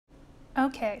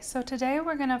Okay, so today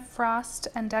we're going to frost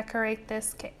and decorate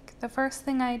this cake. The first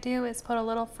thing I do is put a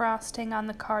little frosting on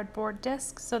the cardboard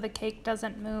disc so the cake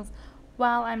doesn't move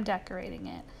while I'm decorating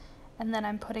it. And then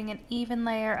I'm putting an even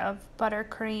layer of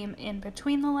buttercream in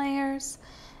between the layers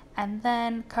and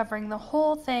then covering the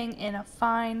whole thing in a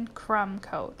fine crumb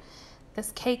coat.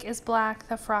 This cake is black,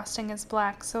 the frosting is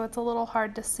black, so it's a little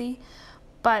hard to see,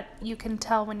 but you can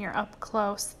tell when you're up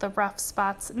close the rough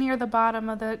spots near the bottom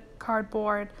of the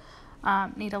cardboard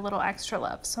need a little extra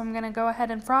love. So I'm going to go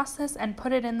ahead and frost this and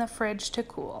put it in the fridge to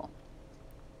cool.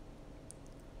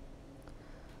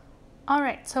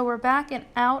 Alright, so we're back and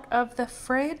out of the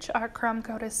fridge. Our crumb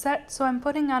coat is set, so I'm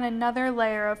putting on another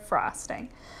layer of frosting.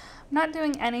 I'm not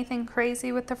doing anything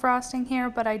crazy with the frosting here,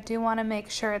 but I do want to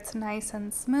make sure it's nice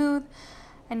and smooth.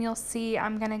 And you'll see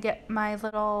I'm going to get my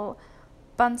little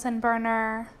Bunsen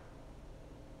burner,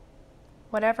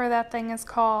 whatever that thing is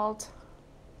called,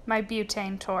 my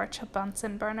butane torch, a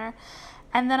Bunsen burner,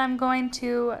 and then I'm going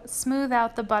to smooth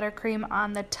out the buttercream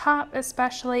on the top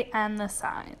especially and the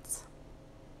sides.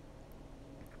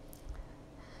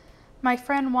 My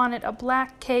friend wanted a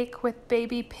black cake with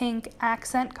baby pink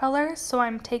accent colors, so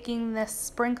I'm taking this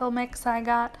sprinkle mix I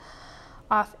got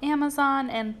off Amazon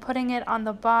and putting it on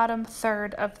the bottom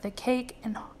third of the cake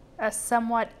in a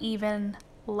somewhat even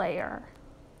layer.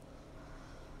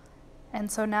 And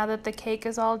so now that the cake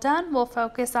is all done, we'll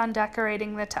focus on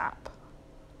decorating the top.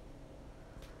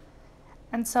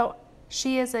 And so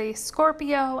she is a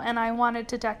Scorpio and I wanted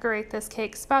to decorate this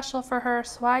cake special for her,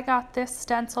 so I got this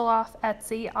stencil off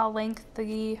Etsy. I'll link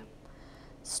the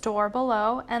store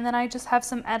below. And then I just have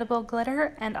some edible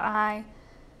glitter and I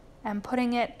am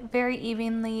putting it very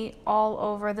evenly all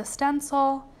over the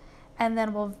stencil, and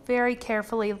then we'll very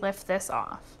carefully lift this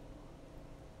off.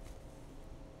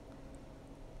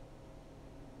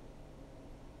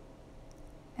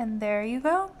 And there you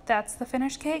go, that's the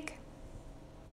finished cake.